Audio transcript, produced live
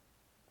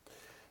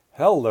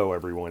Hello,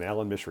 everyone.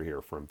 Alan Mishra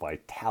here from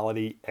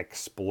Vitality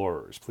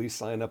Explorers. Please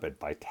sign up at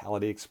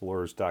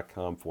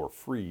vitalityexplorers.com for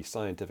free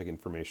scientific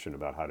information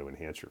about how to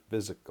enhance your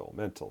physical,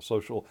 mental,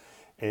 social,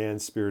 and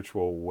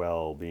spiritual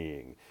well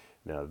being.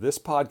 Now, this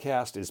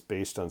podcast is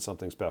based on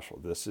something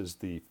special. This is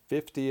the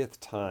 50th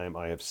time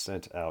I have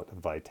sent out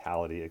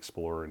Vitality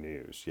Explorer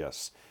news.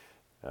 Yes,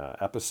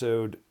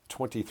 episode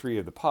 23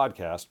 of the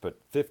podcast, but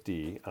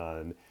 50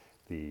 on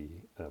the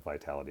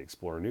Vitality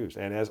Explorer news.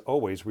 And as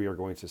always, we are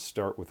going to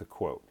start with a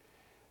quote.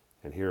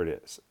 And here it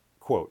is.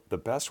 Quote, "The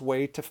best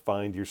way to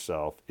find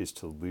yourself is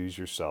to lose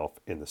yourself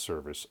in the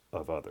service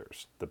of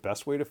others." The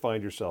best way to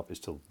find yourself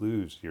is to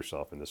lose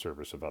yourself in the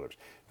service of others.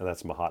 And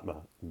that's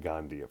Mahatma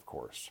Gandhi, of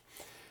course.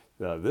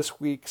 This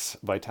week's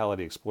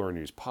Vitality Explorer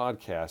News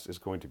podcast is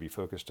going to be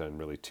focused on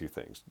really two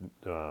things.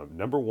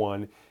 Number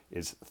one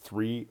is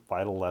 3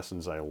 vital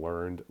lessons I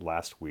learned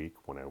last week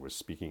when I was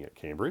speaking at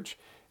Cambridge.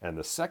 And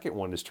the second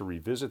one is to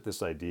revisit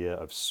this idea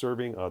of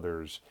serving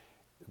others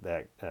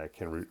that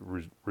can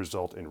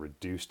result in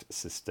reduced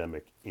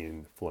systemic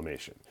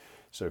inflammation.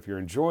 So if you're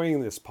enjoying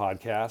this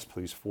podcast,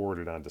 please forward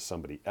it on to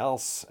somebody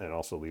else and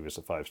also leave us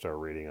a 5-star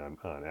rating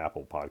on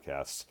Apple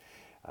Podcasts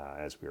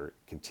as we're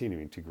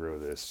continuing to grow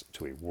this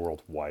to a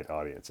worldwide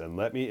audience. And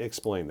let me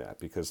explain that,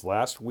 because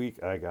last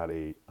week I got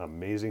an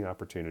amazing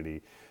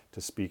opportunity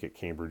to speak at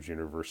Cambridge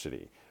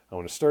University. I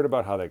want to start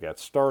about how that got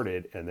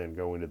started and then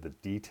go into the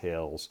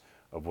details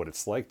of what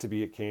it's like to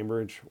be at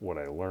Cambridge, what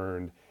I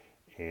learned,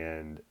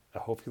 and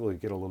hopefully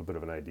get a little bit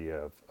of an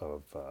idea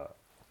of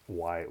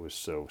why it was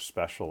so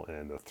special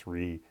and the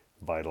 3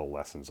 vital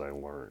lessons I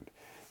learned.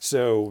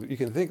 So you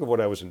can think of what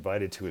I was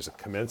invited to as a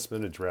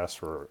commencement address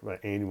for my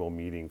annual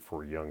meeting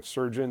for young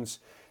surgeons.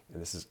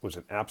 And was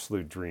an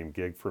absolute dream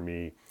gig for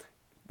me.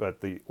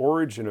 But the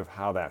origin of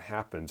how that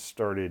happened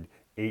started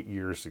 8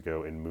 years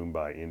ago in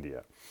Mumbai,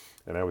 India.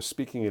 And I was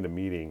speaking at a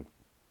meeting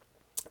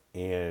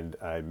and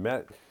I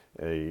met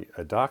a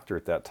doctor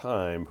at that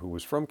time who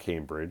was from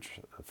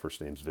Cambridge.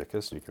 First name's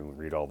Vikas. You can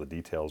read all the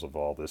details of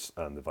all this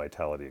on the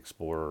Vitality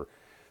Explorer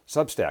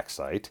Substack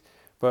site.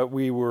 But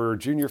we were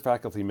junior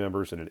faculty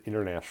members in an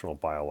international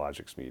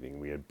biologics meeting.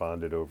 We had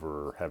bonded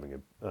over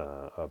having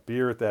a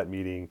beer at that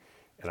meeting.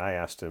 And I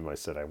asked him, I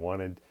said I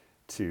wanted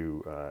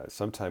to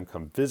sometime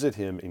come visit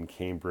him in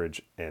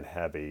Cambridge and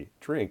have a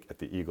drink at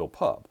the Eagle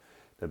Pub.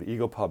 Now, the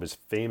Eagle Pub is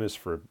famous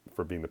for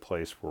being the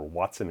place where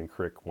Watson and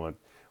Crick went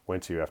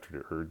to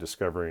after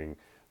discovering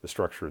the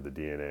structure of the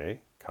DNA,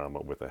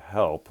 with the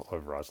help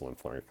of Rosalind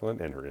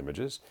Franklin and her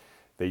images.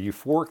 They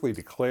euphorically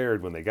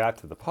declared when they got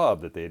to the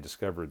pub that they had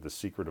discovered the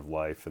secret of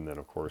life, and then,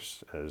 of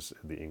course, as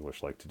the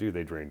English like to do,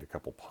 they drained a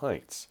couple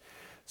pints.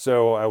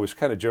 So I was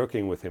kind of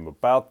joking with him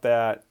about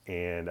that,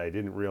 and I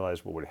didn't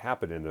realize what would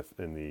happen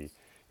in the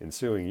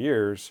ensuing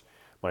years.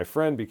 My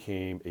friend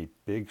became a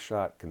big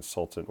shot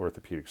consultant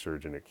orthopedic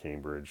surgeon at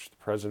Cambridge, the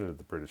president of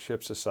the British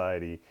Hip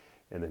Society,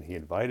 and then he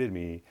invited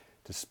me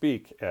to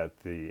speak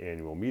at the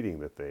annual meeting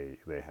that they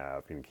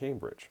have in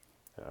Cambridge.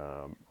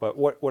 But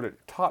what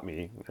it taught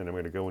me, and I'm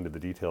going to go into the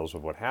details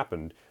of what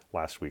happened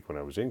last week when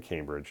I was in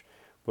Cambridge,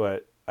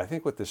 but I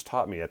think what this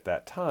taught me at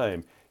that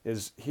time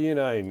is he and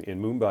I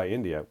in Mumbai,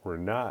 India, were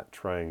not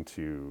trying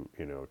to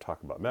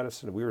talk about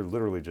medicine. We were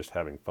literally just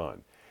having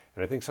fun.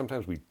 And I think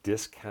sometimes we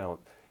discount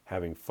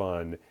having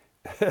fun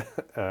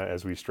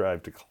as we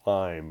strive to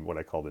climb what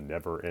I call the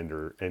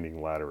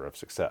never-ending ladder of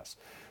success.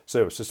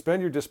 So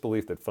suspend your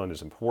disbelief that fun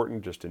is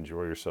important. Just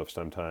enjoy yourself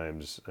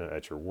sometimes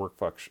at your work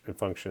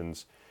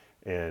functions,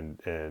 and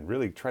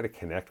really try to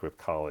connect with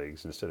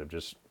colleagues instead of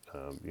just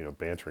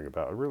bantering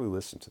about. Really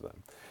listen to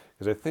them,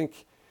 because I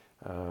think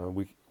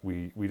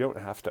we don't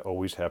have to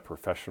always have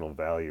professional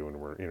value when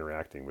we're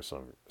interacting with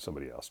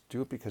somebody else.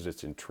 Do it because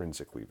it's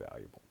intrinsically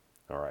valuable.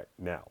 All right,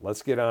 now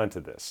let's get on to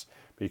this,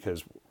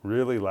 because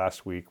really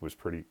last week was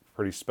pretty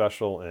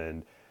special,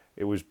 and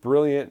it was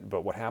brilliant,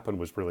 but what happened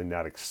was really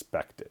not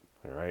expected.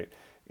 All right,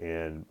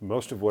 and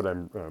most of what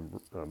I'm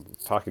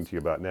talking to you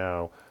about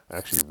now, I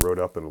actually wrote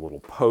up in a little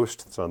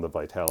post that's on the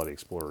Vitality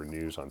Explorer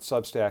News on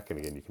Substack, and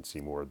again, you can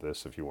see more of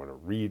this if you want to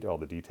read all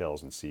the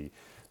details and see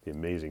the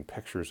amazing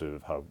pictures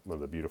of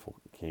the beautiful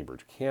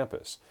Cambridge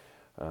campus.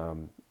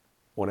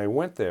 When I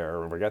went there,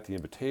 when I got the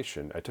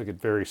invitation, I took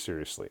it very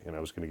seriously, and I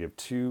was going to give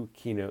 2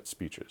 keynote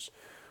speeches.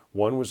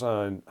 One was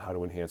on how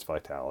to enhance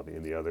vitality,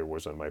 and the other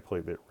was on my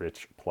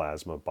platelet-rich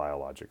plasma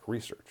biologic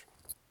research.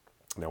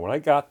 Now, when I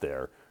got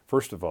there,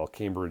 first of all,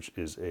 Cambridge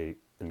is an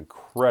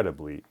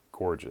incredibly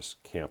gorgeous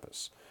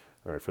campus.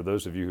 All right, for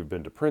those of you who've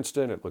been to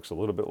Princeton, it looks a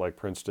little bit like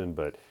Princeton,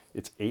 but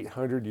it's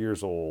 800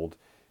 years old,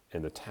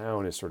 and the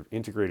town is sort of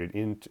integrated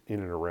in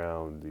and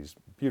around these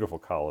beautiful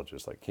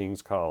colleges like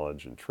King's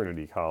College and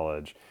Trinity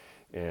College,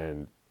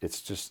 and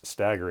it's just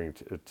staggering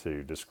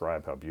to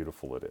describe how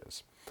beautiful it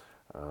is.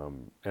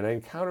 And I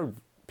encountered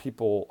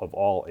people of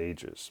all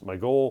ages. My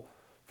goal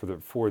for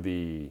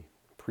the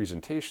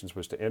presentations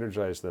was to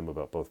energize them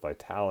about both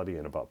vitality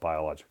and about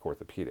biologic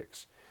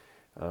orthopedics.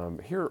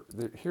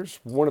 Here's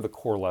one of the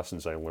core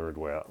lessons I learned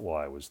while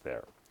I was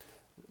there.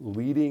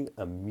 Leading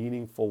a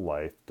meaningful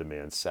life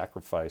demands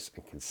sacrifice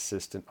and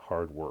consistent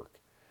hard work.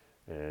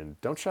 And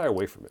don't shy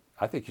away from it.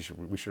 I think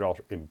we should all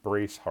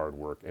embrace hard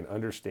work and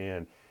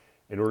understand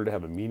in order to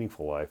have a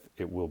meaningful life,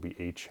 it will be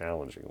a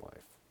challenging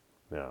life.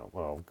 Now,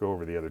 I'll go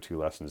over the other two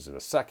lessons in a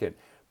second,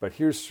 but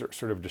here's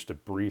sort of just a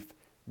brief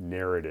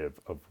narrative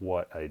of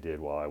what I did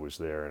while I was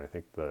there. And I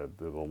think the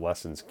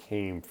lessons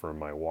came from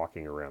my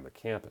walking around the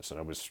campus. And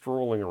I was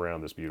strolling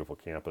around this beautiful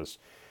campus,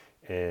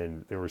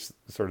 and there was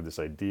sort of this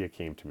idea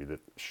came to me that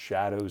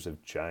shadows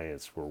of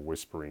giants were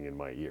whispering in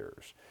my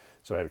ears.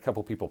 So I had a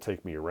couple people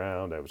take me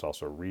around. I was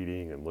also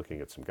reading and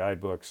looking at some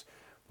guidebooks,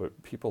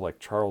 but people like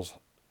Charles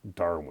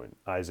Darwin,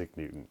 Isaac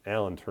Newton,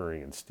 Alan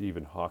Turing, and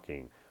Stephen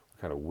Hawking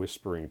were kind of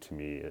whispering to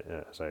me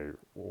as I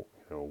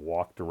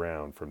walked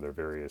around from their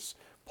various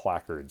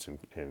placards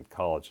and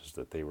colleges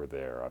that they were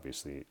there,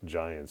 obviously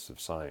giants of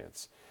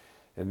science.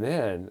 And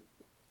then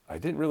I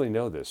didn't really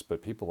know this,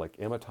 but people like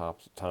Emma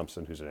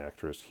Thompson, who's an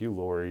actress, Hugh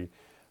Laurie,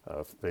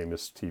 a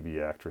famous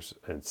TV actress,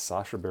 and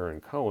Sacha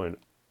Baron Cohen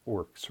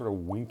were sort of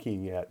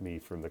winking at me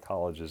from the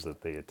colleges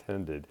that they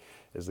attended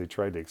as they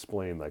tried to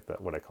explain like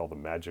that what I call the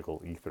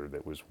magical ether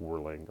that was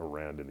whirling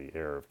around in the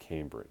air of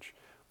Cambridge.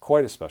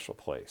 Quite a special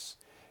place.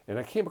 And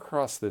I came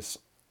across this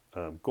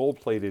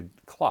gold-plated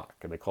clock,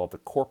 and they call it the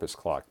Corpus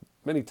clock,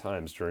 many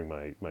times during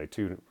my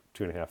two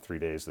and a half, 3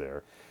 days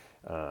there.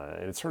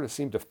 And it sort of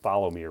seemed to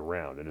follow me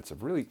around. And it's a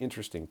really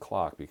interesting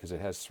clock because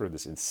it has sort of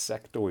this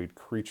insectoid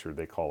creature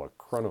they call a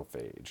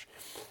chronophage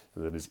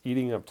that is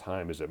eating up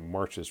time as it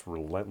marches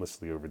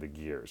relentlessly over the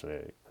gears.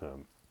 And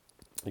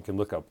you can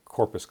look up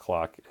Corpus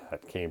Clock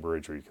at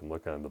Cambridge, or you can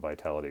look on the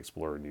Vitality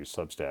Explorer News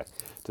Substack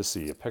to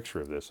see a picture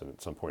of this. And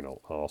at some point,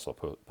 I'll also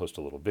post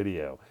a little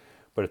video.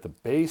 But at the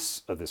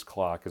base of this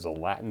clock is a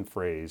Latin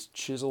phrase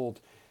chiseled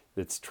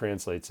that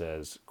translates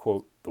as,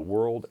 quote, "the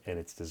world and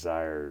its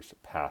desires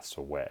pass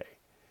away."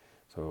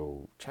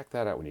 So check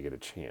that out when you get a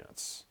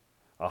chance.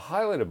 A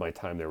highlight of my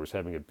time there was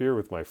having a beer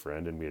with my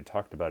friend, and we had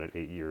talked about it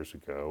 8 years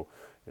ago.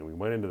 And we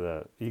went into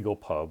the Eagle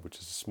Pub, which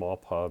is a small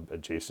pub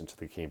adjacent to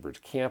the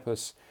Cambridge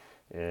campus.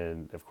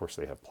 And of course,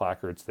 they have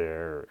placards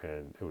there,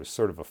 and it was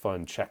sort of a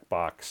fun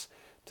checkbox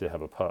to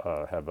have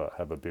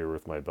a beer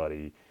with my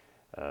buddy.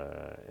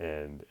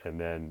 And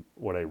then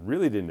what I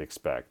really didn't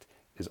expect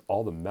is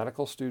all the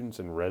medical students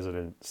and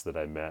residents that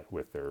I met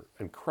with their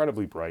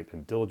incredibly bright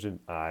and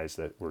diligent eyes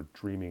that were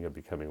dreaming of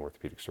becoming an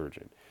orthopedic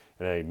surgeon.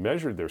 And I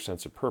measured their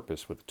sense of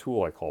purpose with a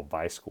tool I call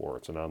ViScore.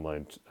 It's an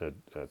online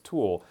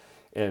tool,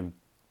 and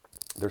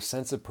their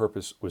sense of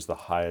purpose was the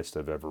highest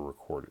I've ever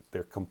recorded.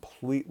 They're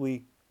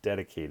completely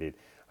dedicated,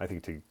 I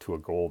think, to a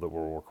goal that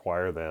will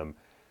require them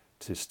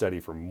to study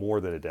for more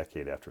than a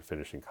decade after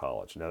finishing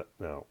college.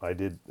 Now, I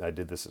did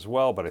this as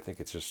well, but I think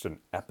it's just an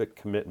epic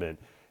commitment,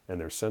 and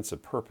their sense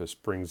of purpose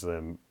brings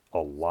them a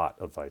lot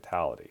of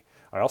vitality.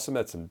 I also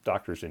met some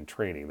doctors in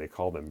training.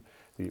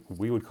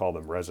 We would call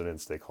them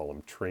residents. They call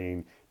them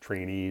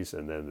trainees,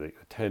 and then the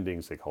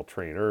attendings they call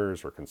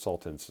trainers or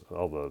consultants.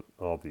 All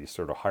the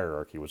sort of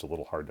hierarchy was a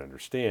little hard to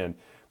understand,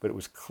 but it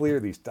was clear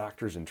these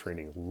doctors in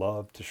training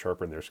loved to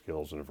sharpen their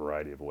skills in a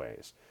variety of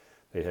ways.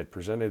 They had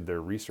presented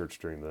their research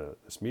during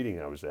this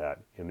meeting I was at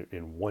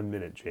in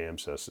 1-minute jam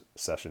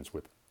sessions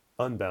with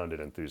unbounded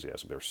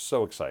enthusiasm. They were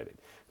so excited.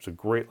 It was a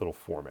great little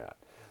format.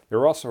 They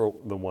were also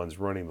the ones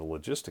running the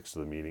logistics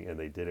of the meeting, and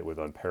they did it with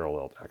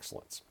unparalleled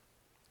excellence.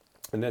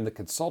 And then the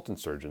consultant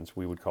surgeons,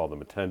 we would call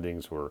them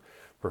attendings or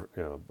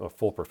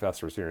full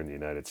professors here in the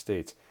United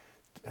States,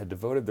 had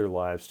devoted their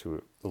lives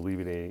to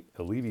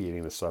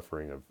alleviating the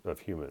suffering of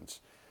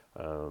humans.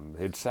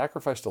 They'd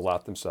sacrificed a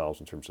lot themselves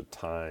in terms of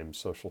time,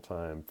 social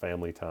time,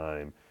 family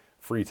time,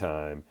 free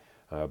time,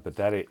 but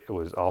that it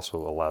was also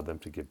allowed them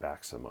to give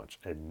back so much,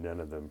 and none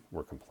of them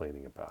were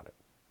complaining about it.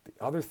 The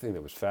other thing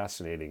that was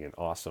fascinating and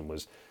awesome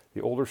was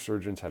the older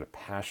surgeons had a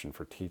passion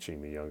for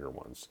teaching the younger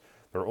ones.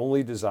 Their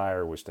only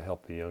desire was to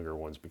help the younger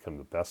ones become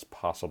the best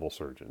possible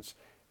surgeons.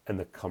 And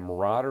the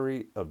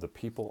camaraderie of the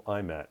people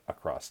I met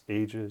across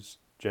ages,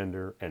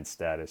 gender, and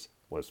status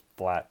was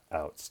flat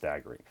out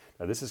staggering.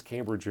 Now, this is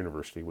Cambridge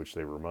University, which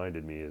they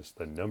reminded me is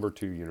the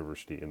 #2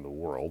 university in the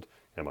world.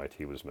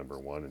 MIT was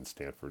 #1 and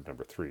Stanford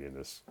 #3 in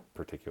this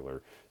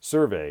particular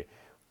survey.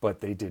 But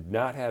they did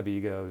not have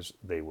egos.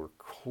 They were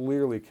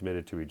clearly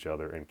committed to each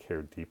other and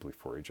cared deeply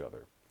for each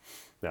other.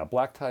 Now,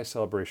 black tie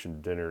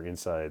celebration dinner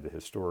inside the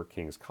historic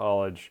King's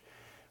College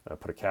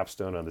put a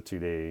capstone on the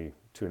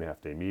 2.5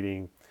 day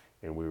meeting,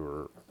 and we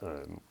were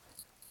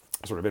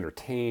sort of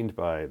entertained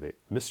by the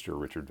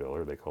Mr. Richard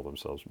Viller. They call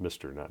themselves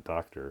Mr., not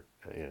Doctor,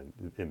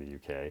 in the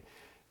UK.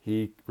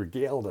 He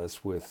regaled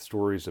us with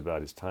stories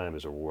about his time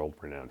as a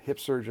world-renowned hip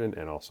surgeon,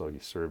 and also he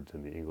served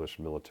in the English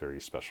military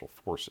special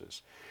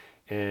forces.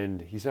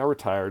 And he's now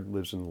retired,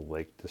 lives in the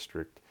Lake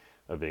District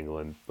of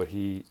England, but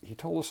he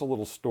told us a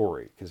little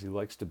story because he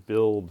likes to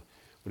build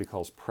what he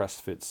calls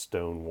press-fit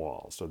stone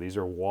walls. So these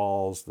are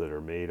walls that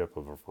are made up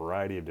of a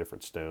variety of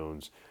different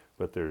stones,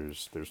 but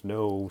there's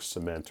no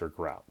cement or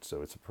grout.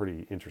 So it's a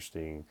pretty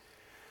interesting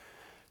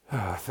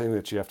thing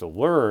that you have to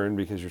learn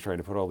because you're trying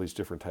to put all these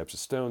different types of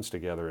stones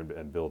together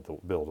and build a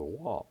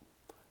wall.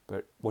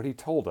 But what he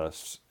told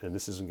us, and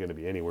this isn't going to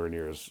be anywhere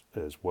near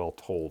as well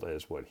told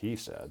as what he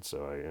said,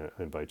 so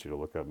I invite you to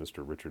look up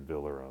Mr. Richard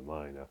Viller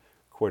online,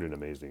 quite an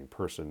amazing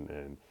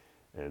person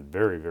and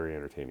very, very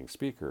entertaining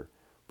speaker.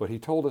 But he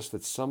told us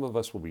that some of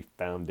us will be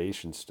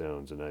foundation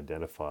stones and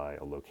identify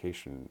a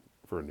location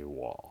for a new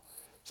wall.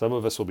 Some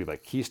of us will be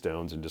like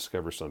keystones and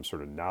discover some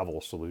sort of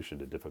novel solution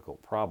to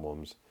difficult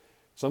problems.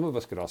 Some of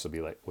us could also be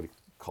like what he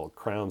called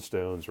crown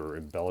stones or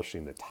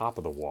embellishing the top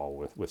of the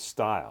wall with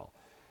style.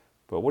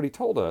 But what he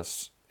told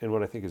us, and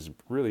what I think is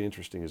really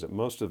interesting, is that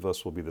most of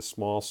us will be the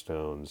small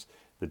stones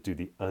that do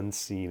the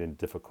unseen and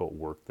difficult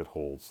work that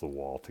holds the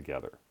wall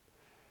together.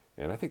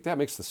 And I think that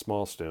makes the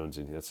small stones,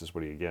 and this is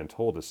what he again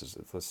told us, is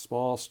that the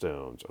small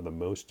stones are the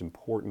most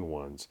important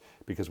ones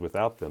because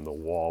without them, the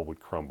wall would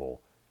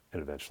crumble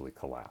and eventually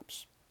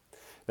collapse.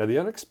 Now, the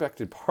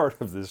unexpected part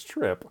of this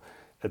trip,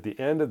 at the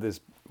end of this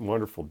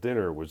wonderful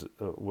dinner,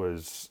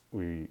 was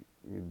we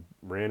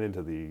ran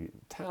into the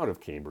town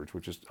of Cambridge,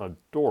 which is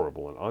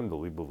adorable and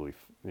unbelievably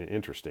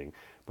interesting.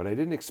 But I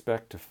didn't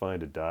expect to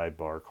find a dive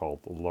bar called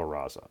La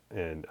Raza.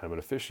 And I'm an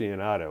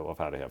aficionado of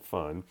how to have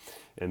fun.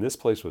 And this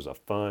place was a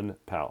fun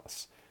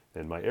palace.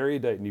 And my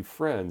erudite new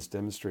friends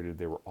demonstrated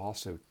they were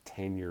also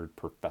tenured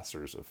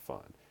professors of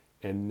fun.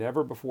 And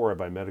never before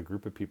have I met a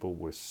group of people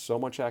with so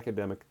much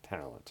academic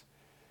talent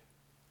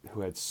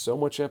who had so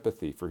much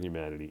empathy for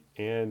humanity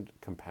and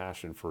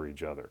compassion for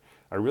each other.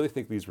 I really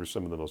think these were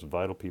some of the most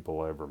vital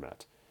people I ever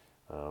met.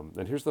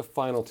 And here's the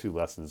final two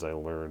lessons I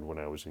learned when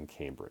I was in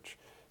Cambridge.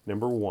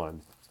 Number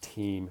one,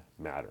 team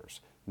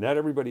matters. Not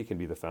everybody can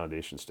be the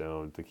foundation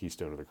stone, the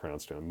keystone, or the crown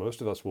stone.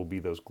 Most of us will be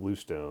those glue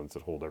stones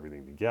that hold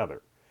everything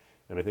together.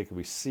 And I think if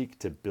we seek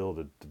to build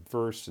a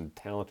diverse and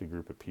talented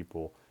group of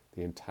people,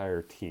 the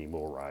entire team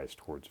will rise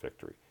towards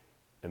victory.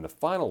 And the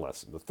final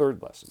lesson, the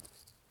third lesson,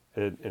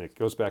 and it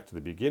goes back to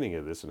the beginning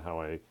of this and how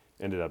I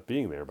ended up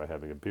being there by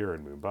having a beer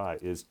in Mumbai,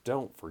 is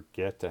don't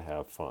forget to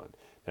have fun.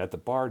 And at the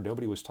bar,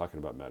 nobody was talking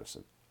about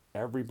medicine.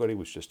 Everybody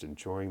was just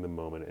enjoying the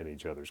moment and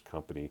each other's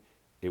company.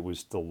 It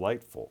was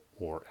delightful,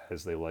 or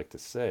as they like to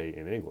say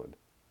in England,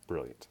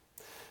 brilliant.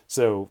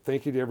 So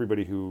thank you to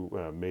everybody who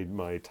made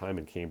my time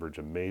in Cambridge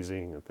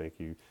amazing, and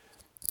thank you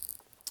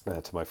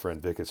to my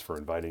friend Vickers for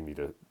inviting me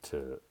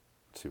to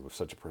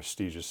such a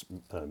prestigious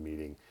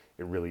meeting.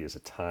 It really is a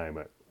time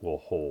that will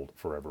hold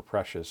forever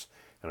precious,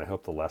 and I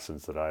hope the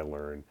lessons that I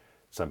learned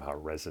somehow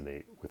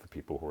resonate with the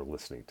people who are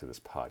listening to this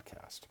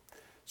podcast.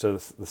 So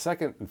the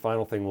second and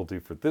final thing we'll do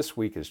for this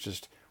week is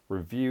just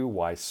review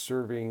why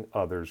serving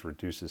others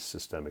reduces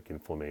systemic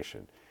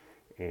inflammation.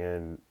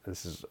 And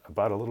this is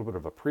about a little bit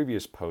of a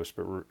previous post,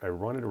 but I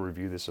wanted to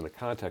review this in the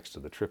context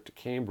of the trip to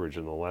Cambridge,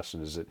 and the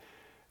lesson is that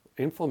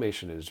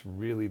inflammation is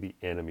really the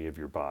enemy of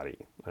your body.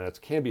 It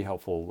can be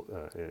helpful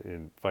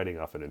in fighting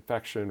off an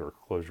infection or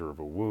closure of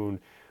a wound,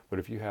 but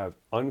if you have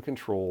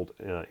uncontrolled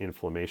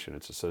inflammation,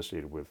 it's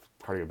associated with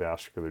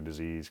cardiovascular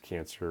disease,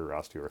 cancer,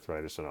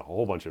 osteoarthritis, and a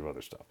whole bunch of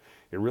other stuff.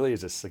 It really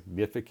is a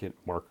significant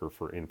marker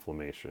for a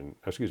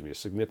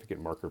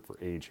significant marker for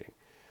aging.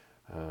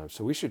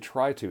 So we should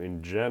try to,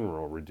 in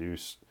general,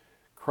 reduce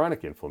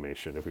chronic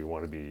inflammation if we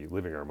want to be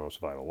living our most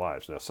vital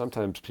lives. Now,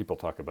 sometimes people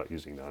talk about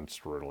using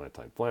non-steroidal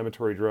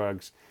anti-inflammatory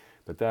drugs,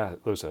 but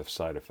those have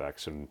side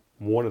effects. And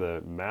one of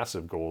the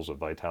massive goals of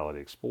Vitality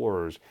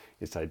Explorers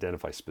is to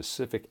identify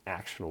specific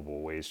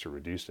actionable ways to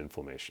reduce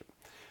inflammation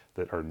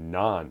that are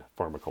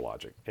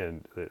non-pharmacologic.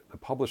 And the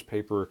published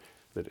paper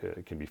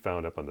that can be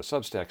found up on the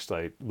Substack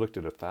site looked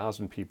at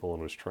 1,000 people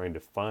and was trying to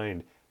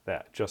find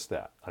a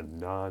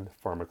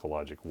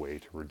non-pharmacologic way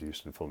to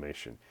reduce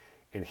inflammation.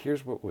 And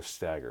here's what was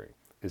staggering,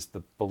 is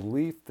the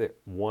belief that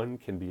one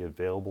can be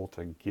available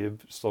to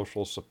give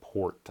social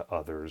support to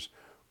others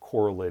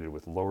correlated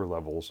with lower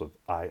levels of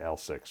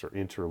IL-6 or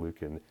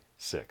interleukin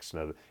 6.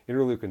 Now, the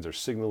interleukins are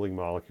signaling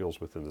molecules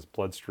within this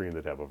bloodstream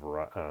that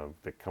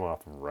that come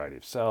off of a variety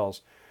of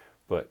cells,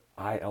 but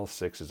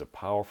IL-6 is a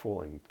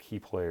powerful and key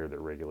player that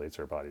regulates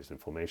our body's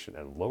inflammation,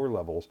 and lower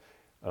levels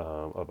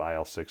of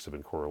IL-6 have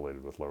been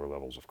correlated with lower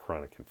levels of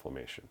chronic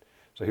inflammation.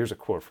 So here's a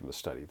quote from the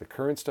study. The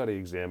current study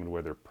examined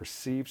whether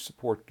perceived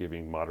support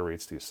giving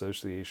moderates the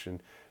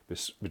association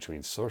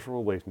between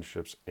social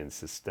relationships and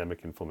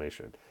systemic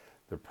inflammation.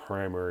 The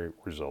primary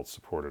results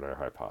supported our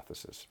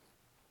hypothesis.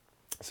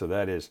 So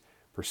that is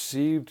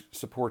perceived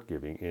support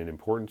giving in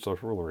important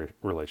social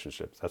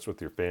relationships. That's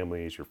with your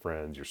families, your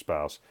friends, your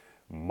spouse.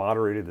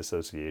 Moderated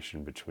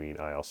association between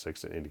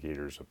IL-6 and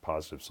indicators of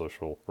positive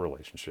social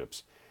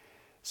relationships.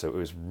 So it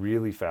was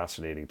really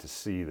fascinating to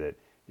see that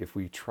if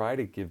we try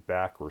to give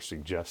back or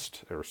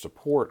suggest or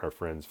support our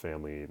friends,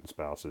 family, and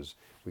spouses,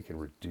 we can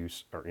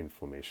reduce our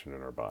inflammation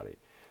in our body.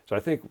 So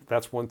I think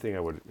that's one thing I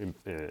would,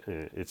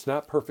 it's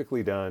not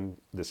perfectly done.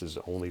 This is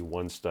only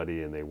one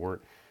study, and it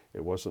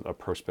wasn't a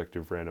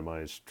prospective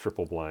randomized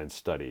triple blind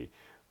study,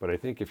 But I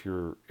think if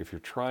you're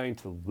trying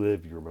to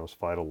live your most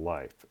vital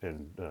life,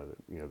 and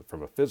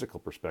from a physical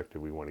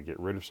perspective, we want to get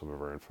rid of some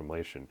of our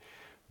inflammation.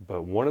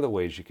 But one of the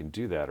ways you can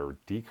do that or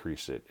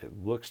decrease it,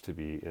 it looks to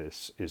be,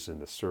 is in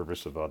the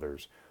service of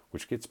others,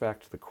 which gets back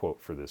to the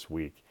quote for this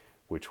week,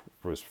 which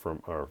was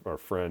from our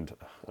friend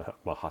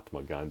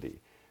Mahatma Gandhi.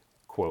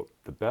 Quote,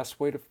 "The best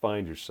way to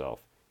find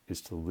yourself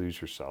is to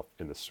lose yourself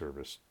in the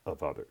service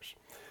of others."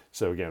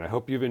 So again, I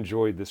hope you've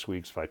enjoyed this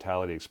week's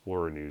Vitality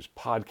Explorer News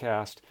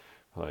podcast.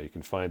 You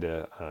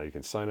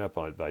can sign up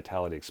on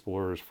Vitality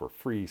Explorers for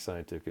free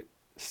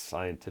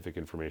scientific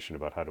information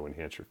about how to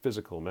enhance your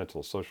physical,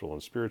 mental, social,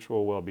 and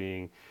spiritual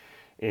well-being.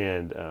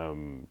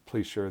 And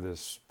please share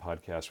this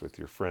podcast with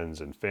your friends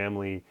and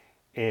family.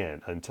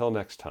 And until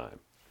next time,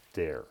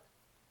 dare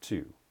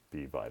to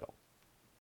be vital.